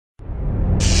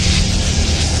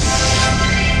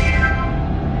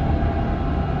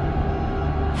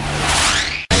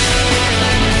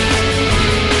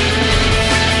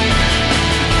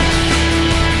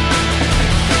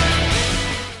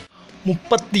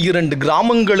32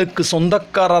 கிராமங்களுக்கு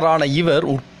சொந்தக்காரரான இவர்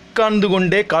உட்கார்ந்து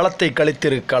கொண்டே காலத்தை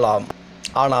கழித்திருக்கலாம்.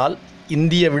 ஆனால்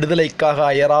இந்திய விடுதலைக்காக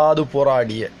அயராது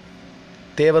போராடிய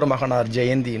தேவர் மகனார்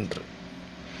ஜெயந்தி இன்று.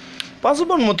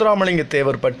 பசும்பொன் முத்துராமலிங்க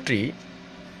தேவர் பற்றி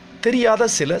தெரியாத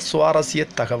சில சுவாரஸ்ய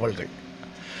தகவல்கள்.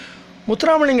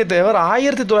 முத்துராமலிங்க தேவர்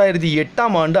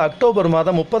 1908 அக்டோபர்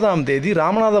மாதம் 30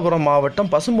 ராமநாதபுரம்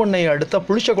மாவட்டம் பசும்பொன்னை அடுத்த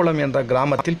புளிச்சகுளம் என்ற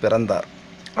கிராமத்தில் பிறந்தார்.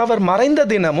 அவர் மறைந்த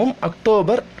தினமும்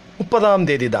அக்டோபர்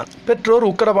 30 தான். பெற்றோர்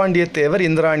உக்கரபாண்டிய தேவர்,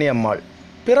 இந்திராணி அம்மாள்.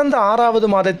 பிறந்த 6வது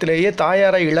மாதத்திலேயே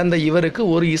தாயாரை இழந்த இவருக்கு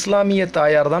ஒரு இஸ்லாமிய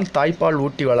தாயார் தான் தாய்ப்பால்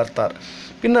ஊட்டி வளர்த்தார்.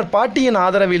 பின்னர் பாட்டியின்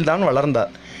ஆதரவில் தான்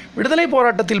வளர்ந்தார். விடுதலை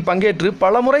போராட்டத்தில் பங்கேற்று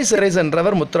பலமுறை சிறை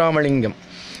சென்றவர் முத்துராமலிங்கம்.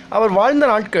 அவர் வாழ்ந்த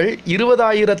நாட்கள்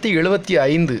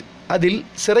 20,075. அதில்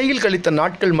சிறையில் கழித்த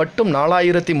நாட்கள் மட்டும்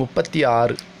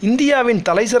 4036. இந்தியாவின்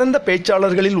தலைசிறந்த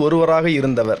பேச்சாளர்களில் ஒருவராக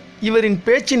இருந்தவர். இவரின்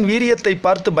பேச்சின் வீரியத்தை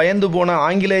பார்த்து பயந்து போன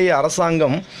ஆங்கிலேய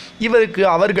அரசாங்கம் இவருக்கு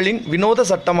அவர்களின் வினோத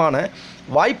சட்டமான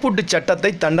வாய்ப்பூட்டு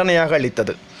சட்டத்தை தண்டனையாக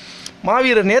அளித்தது.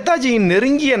 மாவீரர் நேதாஜியின்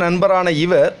நெருங்கிய நண்பரான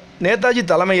இவர் நேதாஜி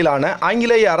தலைமையிலான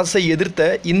ஆங்கிலேய அரசை எதிர்த்த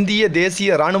இந்திய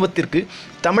தேசிய இராணுவத்திற்கு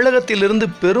தமிழகத்திலிருந்து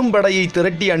பெரும்படையை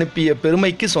திரட்டி அனுப்பிய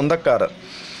பெருமைக்கு சொந்தக்காரர்.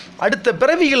 அடுத்த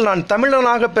பிறவியில் நான்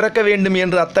தமிழனாக பிறக்க வேண்டும்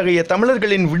என்று அத்தகைய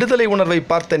தமிழர்களின் விடுதலை உணர்வை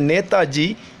பார்த்த நேதாஜி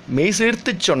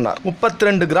மெய்சிலிர்த்து சொன்னார்.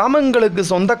 32 கிராமங்களுக்கு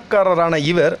சொந்தக்காரரான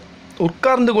இவர்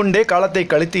உட்கார்ந்து கொண்டே காலத்தை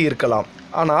கழித்து இருக்கலாம்.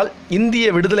 ஆனால் இந்திய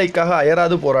விடுதலைக்காக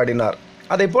அயராது போராடினார்.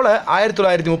 அதேபோல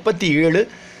 1937,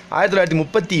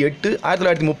 1938,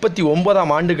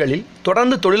 1939 ஆண்டுகளில்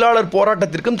தொடர்ந்து தொழிலாளர்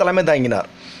போராட்டத்திற்கும் தலைமை தாங்கினார்.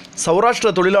 சௌராஷ்டிர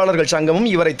தொழிலாளர்கள் சங்கமும்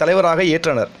இவரை தலைவராக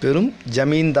ஏற்றனர். பெரும்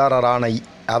ஜமீன்தாரரான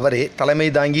அவரே தலைமை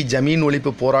தாங்கி ஜமீன்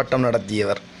ஒழிப்பு போராட்டம்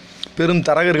நடத்தியவர். பெரும்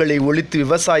தரகர்களை ஒழித்து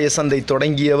விவசாய சந்தை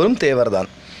தொடங்கியவரும் தேவர்தான்.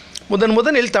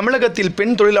 முதனில் தமிழகத்தில்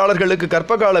பெண் தொழிலாளர்களுக்கு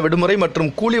கர்ப்பகால விடுமுறை மற்றும்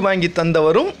கூலி வாங்கி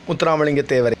தந்தவரும் முத்துராமலிங்க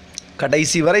தேவரே.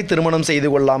 கடைசி வரை திருமணம் செய்து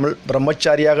கொள்ளாமல்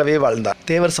பிரம்மச்சாரியாகவே வாழ்ந்தார்.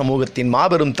 தேவர் சமூகத்தின்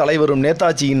மாபெரும் தலைவரும்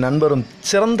நேதாஜியின் நண்பரும்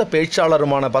சிறந்த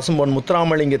பேச்சாளருமான பசும்பொன்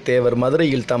முத்துராமலிங்க தேவர்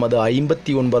மதுரையில் தமது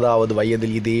 59வது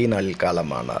வயதில் இதே நாளில்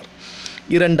காலமானார்.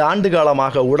 2 ஆண்டு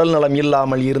காலமாக உடல் நலம்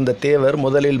இல்லாமல் இருந்த தேவர்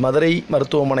முதலில் மதுரை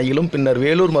மருத்துவமனையிலும் பின்னர்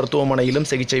வேலூர் மருத்துவமனையிலும்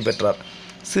சிகிச்சை பெற்றார்.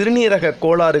 சிறுநீரக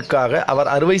கோளாறுக்காக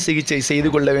அவர் அறுவை சிகிச்சை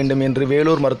செய்து கொள்ள வேண்டும் என்று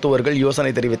வேலூர் மருத்துவர்கள்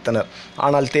யோசனை தெரிவித்தனர்.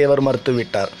 ஆனால் தேவர்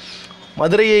மறுத்துவிட்டார்.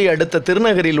 மதுரையை அடுத்த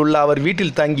திருநகரில் உள்ள அவர்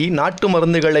வீட்டில் தங்கி நாட்டு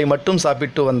மருந்துகளை மட்டும்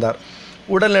சாப்பிட்டு வந்தார்.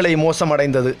 உடல்நிலை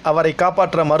மோசமடைந்தது. அவரை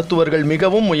காப்பாற்ற மருத்துவர்கள்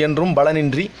மிகவும் முயன்றும்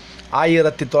பலனின்றி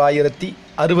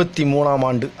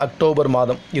 1963 அக்டோபர்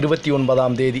மாதம்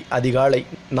 29 அதிகாலை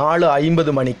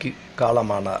 4:50 மணிக்கு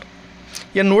காலமானார்.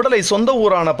 என் உடலை சொந்த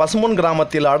ஊரான பசும்பொன்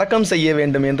கிராமத்தில் அடக்கம் செய்ய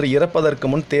வேண்டும் என்று இறப்பதற்கு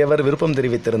முன் தேவர் விருப்பம்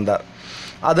தெரிவித்திருந்தார்.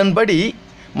 அதன்படி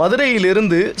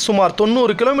மதுரையிலிருந்து சுமார்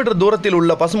 90 கிலோமீட்டர் தூரத்தில்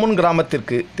உள்ள பசும்பொன்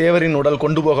கிராமத்திற்கு தேவரின் உடல்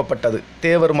கொண்டு போகப்பட்டது.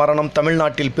 தேவர் மரணம்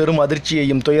தமிழ்நாட்டில் பெரும்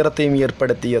அதிர்ச்சியையும் துயரத்தையும்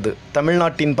ஏற்படுத்தியது.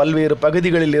 தமிழ்நாட்டின் பல்வேறு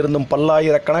பகுதிகளில் இருந்தும்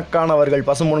பல்லாயிரக்கணக்கானவர்கள்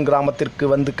பசும்பொன் கிராமத்திற்கு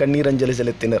வந்து கண்ணீரஞ்சலி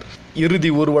செலுத்தினர்.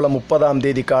 இறுதி ஊர்வலம்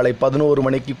 30 காலை 11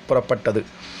 மணிக்கு புறப்பட்டது.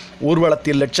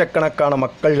 ஊர்வலத்தில் லட்சக்கணக்கான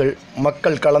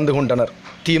மக்கள் கலந்து கொண்டனர்.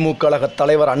 திமுக கழக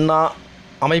தலைவர் அண்ணா,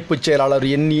 அமைப்புச் செயலாளர்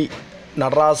என்.இ.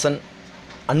 நடராசன்,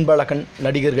 அன்பழகன்,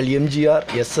 நடிகர்கள் எம்ஜிஆர்,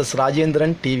 எஸ்.எஸ்.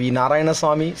 ராஜேந்திரன், டி.வி.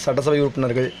 நாராயணசாமி, சட்டசபை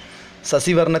உறுப்பினர்கள்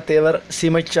சசிவர்ண தேவர்,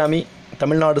 சீமைச்சாமி,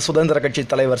 தமிழ்நாடு சுதந்திர கட்சி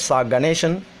தலைவர் சா.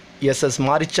 கணேசன், எஸ்.எஸ்.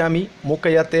 மாரிச்சாமி,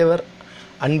 மூக்கையா தேவர்,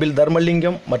 அன்பில்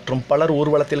தர்மலிங்கம் மற்றும் பலர்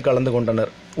ஊர்வலத்தில் கலந்து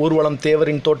கொண்டனர். ஊர்வலம்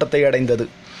தேவரின் தோட்டத்தை அடைந்தது.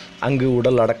 அங்கு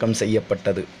உடல் அடக்கம்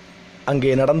செய்யப்பட்டது.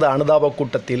 அங்கே நடந்த அனுதாப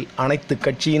கூட்டத்தில் அனைத்து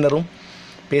கட்சியினரும்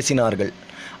பேசினார்கள்.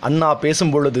 அண்ணா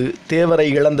பேசும்பொழுது, தேவரை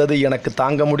இழந்தது எனக்கு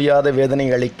தாங்க முடியாத வேதனை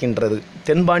அளிக்கின்றது.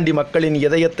 தென்பாண்டி மக்களின்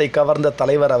இதயத்தை கவர்ந்த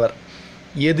தலைவர் அவர்.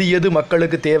 எது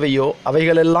மக்களுக்கு தேவையோ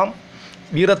அவைகளெல்லாம்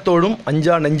வீரத்தோடும்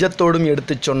அஞ்சா நெஞ்சத்தோடும்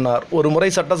எடுத்துச் சொன்னார். ஒரு முறை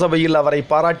சட்டசபையில் அவரை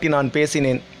பாராட்டி நான்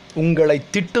பேசினேன். உங்களை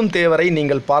திட்டும் தேவரை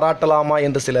நீங்கள் பாராட்டலாமா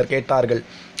என்று சிலர் கேட்டார்கள்.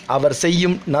 அவர்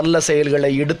செய்யும் நல்ல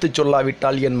செயல்களை எடுத்துச்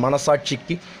சொல்லாவிட்டால் என்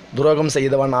மனசாட்சிக்கு துரோகம்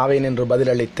செய்தவன் ஆவேன் என்று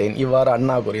பதிலளித்தேன். இவ்வாறு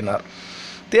அண்ணா கூறினார்.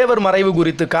 தேவர் மறைவு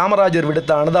குறித்து காமராஜர்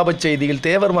விடுத்த அனுதாபச் செய்தியில்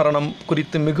தேவர் மரணம்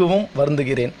குறித்து மிகவும்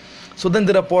வருந்துகிறேன்.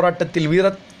 சுதந்திர போராட்டத்தில்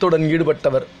வீரத்துடன்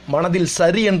ஈடுபட்டவர். மனதில்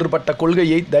சரி என்று பட்ட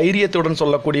கொள்கையை தைரியத்துடன்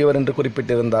சொல்லக்கூடியவர் என்று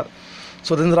குறிப்பிட்டிருந்தார்.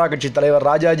 சுதந்திரா கட்சி தலைவர்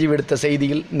ராஜாஜி விடுத்த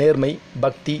செய்தியில் நேர்மை,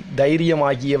 பக்தி, தைரியம்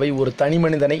ஆகியவை ஒரு தனி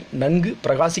மனிதனை நன்கு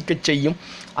பிரகாசிக்கச் செய்யும்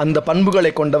அந்த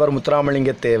பண்புகளை கொண்டவர்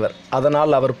முத்துராமலிங்க தேவர்.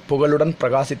 அதனால் அவர் புகழுடன்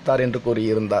பிரகாசித்தார் என்று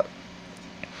கூறியிருந்தார்.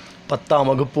 10ஆம்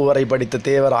வகுப்பு வரை படித்த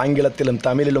தேவர் ஆங்கிலத்திலும்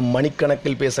தமிழிலும்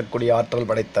மணிக்கணக்கில் பேசக்கூடிய ஆற்றல்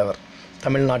படைத்தவர்.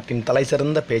 தமிழ்நாட்டின்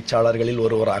தலைசிறந்த பேச்சாளர்களில்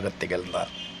ஒருவராக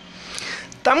திகழ்ந்தார்.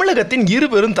 தமிழகத்தின் 2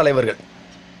 பெரும் தலைவர்கள்.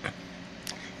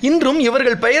 இன்றும்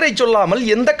இவர்கள் பெயரை சொல்லாமல்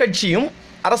எந்த கட்சியும்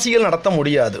அரசியல் நடத்த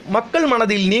முடியாது. மக்கள்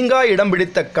மனதில் நீங்கா இடம்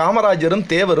பிடித்த காமராஜரும்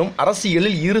தேவரும்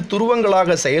அரசியலில் இரு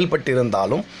துருவங்களாக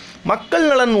செயல்பட்டிருந்தாலும் மக்கள்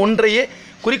நலன் ஒன்றையே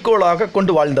குறிக்கோளாக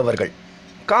கொண்டு வாழ்ந்தவர்கள்.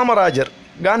 காமராஜர்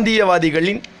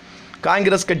காந்தியவாதிகளின்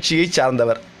காங்கிரஸ் கட்சியை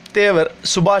சார்ந்தவர். தேவர்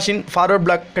சுபாஷின் ஃபார்வர்ட்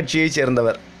பிளாக் கட்சியைச்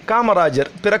சேர்ந்தவர். காமராஜர்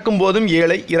பிறக்கும் போதும்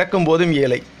ஏழை, இறக்கும் போதும்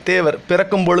ஏழை. தேவர்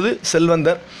பிறக்கும் பொழுது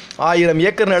செல்வந்தர். 1000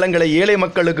 ஏக்கர் நிலங்களை ஏழை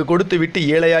மக்களுக்கு கொடுத்துவிட்டு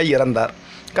ஏழையாய் இறந்தார்.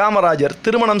 காமராஜர்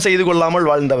திருமணம் செய்து கொள்ளாமல்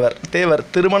வாழ்ந்தவர். தேவர்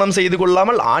திருமணம் செய்து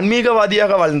கொள்ளாமல்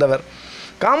ஆன்மீகவாதியாக வாழ்ந்தவர்.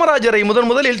 காமராஜரை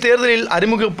முதலில் தேர்தலில்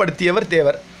அறிமுகப்படுத்தியவர்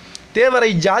தேவர்.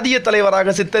 தேவரை ஜாதிய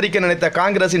தலைவராக சித்தரிக்க நினைத்த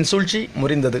காங்கிரசின் சூழ்ச்சி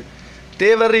முறிந்தது.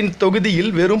 தேவரின்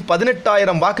தொகுதியில் வெறும்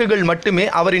 18,000 வாக்குகள் மட்டுமே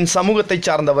அவரின் சமூகத்தை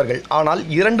சார்ந்தவர்கள். ஆனால்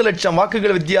 2 லட்சம்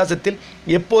வாக்குகள் வித்தியாசத்தில்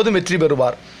எப்போதும் வெற்றி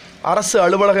பெறுவார். அரசு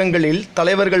அலுவலகங்களில்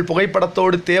தலைவர்கள்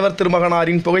புகைப்படத்தோடு தேவர்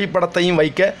திருமகனாரின் புகைப்படத்தையும்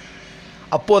வைக்க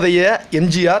அப்போதைய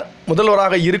எம்ஜிஆர்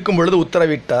முதல்வராக இருக்கும் பொழுது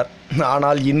உத்தரவிட்டார்.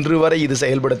 ஆனால் இன்று வரை இது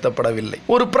செயல்படுத்தப்படவில்லை.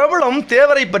 ஒரு பிரபலம்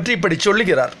தேவரை பற்றி இப்படி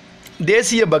சொல்லுகிறார்: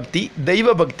 தேசிய பக்தி,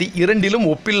 தெய்வ பக்தி இரண்டிலும்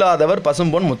ஒப்பில்லாதவர்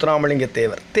பசும்பொன் முத்துராமலிங்க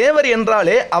தேவர். தேவர்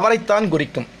என்றாலே அவரைத்தான்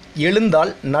குறிக்கும்.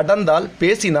 எழுந்தால், நடந்தால்,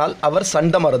 பேசினால் அவர்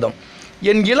சண்டமருதம்.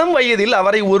 என் இளம் வயதில்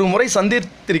அவரை ஒரு முறை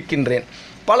சந்தித்திருக்கின்றேன்.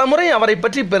 பல முறை அவரை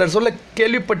பற்றி பிறர் சொல்ல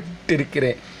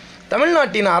கேள்விப்பட்டிருக்கிறேன்.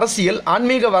 தமிழ்நாட்டின் அரசியல்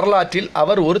ஆன்மீக வரலாற்றில்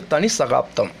அவர் ஒரு தனி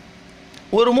சகாப்தம்.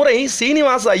 ஒரு முறை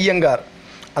சீனிவாச ஐயங்கார்,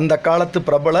 அந்த காலத்து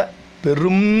பிரபல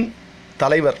பெரும்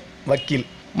தலைவர், வக்கீல்,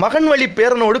 மகன்வழி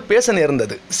பேரனோடு பேச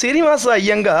நேர்ந்தது. சீனிவாச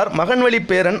ஐயங்கார் மகன்வழி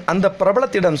பேரன் அந்த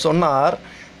பிரபலத்திடம் சொன்னார்: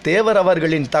 தேவர்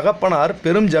அவர்களின் தகப்பனார்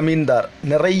பெரும் ஜமீன்தார்,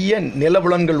 நிறைய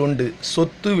நிலபுலன்கள் உண்டு.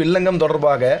 சொத்து வில்லங்கம்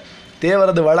தொடர்பாக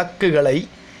தேவரது வழக்குகளை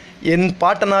என்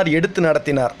பாட்டனார் எடுத்து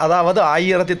நடத்தினார். அதாவது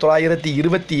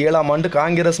 1927ஆம் ஆண்டு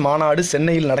காங்கிரஸ் மாநாடு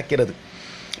சென்னையில் நடக்கிறது.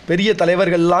 பெரிய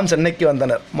தலைவர்கள்லாம் சென்னைக்கு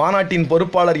வந்தனர். மாநாட்டின்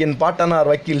பொறுப்பாளர் என் பாட்டனார்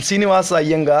வக்கீல் சீனிவாச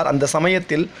ஐயங்கார் அந்த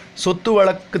சமயத்தில் சொத்து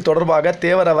வழக்கு தொடர்பாக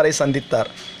தேவர் அவரை சந்தித்தார்.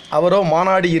 அவரோ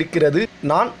மாநாடு இருக்கிறது,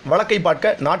 நான் வழக்கை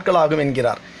பார்க்க நாட்களாகும்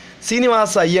என்கிறார்.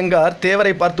 சீனிவாச ஐயங்கார்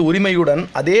தேவரை பார்த்து உரிமையுடன்,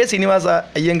 அதே சீனிவாச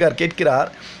ஐயங்கார் கேட்கிறார்: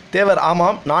 தேவர்,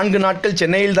 ஆமாம், 4 நாட்கள்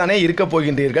சென்னையில் தானே இருக்கப்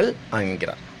போகின்றீர்கள்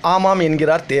என்கிறார். ஆமாம்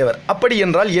என்கிறார் தேவர். அப்படி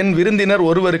என்றால் என் விருந்தினர்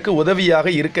ஒருவருக்கு உதவியாக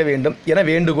இருக்க வேண்டும் என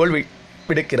வேண்டுகோள்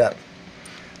விடுக்கிறார்.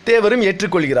 தேவரும்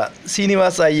ஏற்றுக்கொள்கிறார்.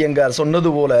 சீனிவாச ஐயங்கார் சொன்னது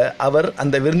போல அவர்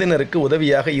அந்த விருந்தினருக்கு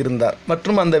உதவியாக இருந்தார்.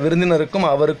 மற்றும் அந்த விருந்தினருக்கும்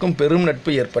அவருக்கும் பெரும்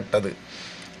நட்பு ஏற்பட்டது.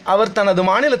 அவர் தனது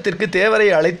மாநிலத்திற்கு தேவரை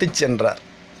அழைத்துச் சென்றார்.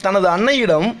 தனது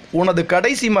அன்னையிடம், உனது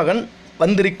கடைசி மகன்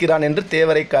வந்திருக்கிறான் என்று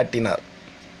தேவரை காட்டினார்.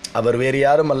 அவர் வேறு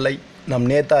யாரும் அல்ல, நம்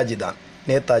நேதாஜி தான்.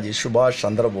 நேதாஜி சுபாஷ்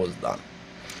சந்திரபோஸ் தான்.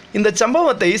 இந்த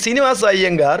சம்பவத்தை சீனிவாச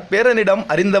ஐயங்கார் பேரனிடம்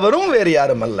அறிந்தவரும் வேறு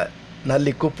யாரும் அல்ல,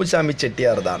 நல்லி குப்புசாமி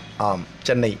செட்டியார் தான். ஆம்,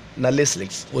 சென்னை நல்லி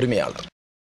சில்க்ஸ் உரிமையாளர்.